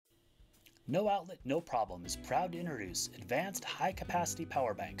No Outlet, No Problem is proud to introduce advanced high-capacity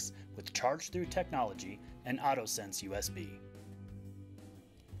power banks with charge-through technology and AutoSense USB.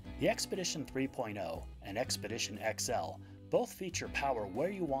 The Expedition 3.0 and Expedition XL both feature power where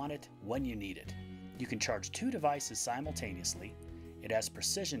you want it, when you need it. You can charge 2 devices simultaneously. It has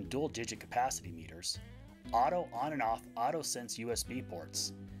precision dual-digit capacity meters, auto on and off AutoSense USB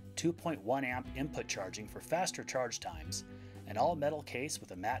ports, 2.1 amp input charging for faster charge times, an all-metal case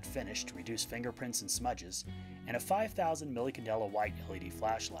with a matte finish to reduce fingerprints and smudges, and a 5000 millicandela white LED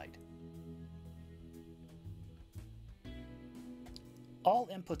flashlight. All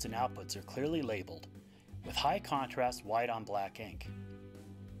inputs and outputs are clearly labeled with high-contrast white-on-black ink.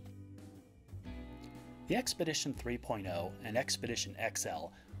 The Expedition 3.0 and Expedition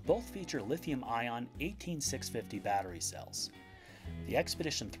XL both feature lithium-ion 18650 battery cells. The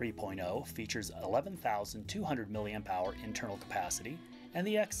Expedition 3.0 features 11,200 mAh internal capacity and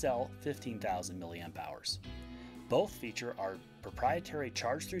the XL 15,000 mAh. Both feature our proprietary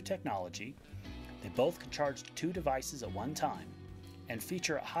charge-through technology. They both can charge 2 devices at one time and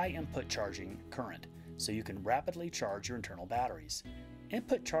feature high input charging current, so you can rapidly charge your internal batteries.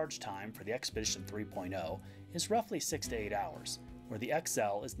 Input charge time for the Expedition 3.0 is roughly 6 to 8 hours, where the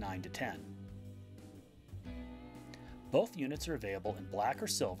XL is 9 to 10. Both units are available in black or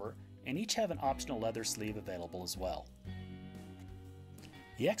silver, and each have an optional leather sleeve available as well.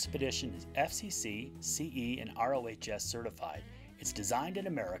 The Expedition is FCC, CE, and RoHS certified. It's designed in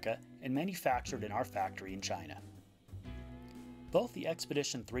America and manufactured in our factory in China. Both the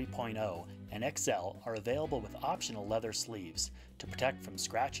Expedition 3.0 and XL are available with optional leather sleeves to protect from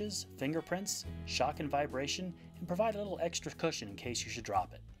scratches, fingerprints, shock and vibration, and provide a little extra cushion in case you should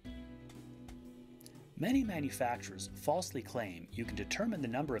drop it. Many manufacturers falsely claim you can determine the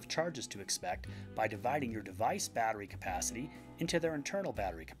number of charges to expect by dividing your device battery capacity into their internal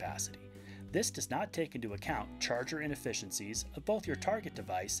battery capacity. This does not take into account charger inefficiencies of both your target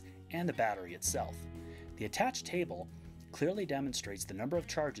device and the battery itself. The attached table clearly demonstrates the number of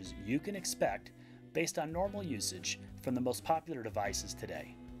charges you can expect based on normal usage from the most popular devices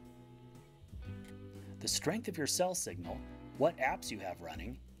today. The strength of your cell signal, what apps you have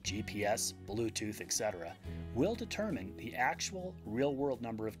running, GPS, Bluetooth, etc., will determine the actual real-world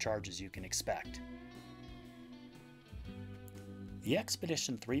number of charges you can expect. The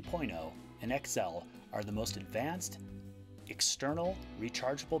Expedition 3.0 and XL are the most advanced external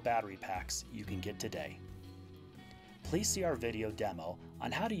rechargeable battery packs you can get today. Please see our video demo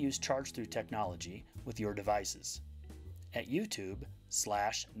on how to use charge-through technology with your devices at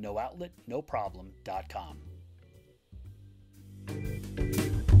youtube.com/nooutletnoproblem.com.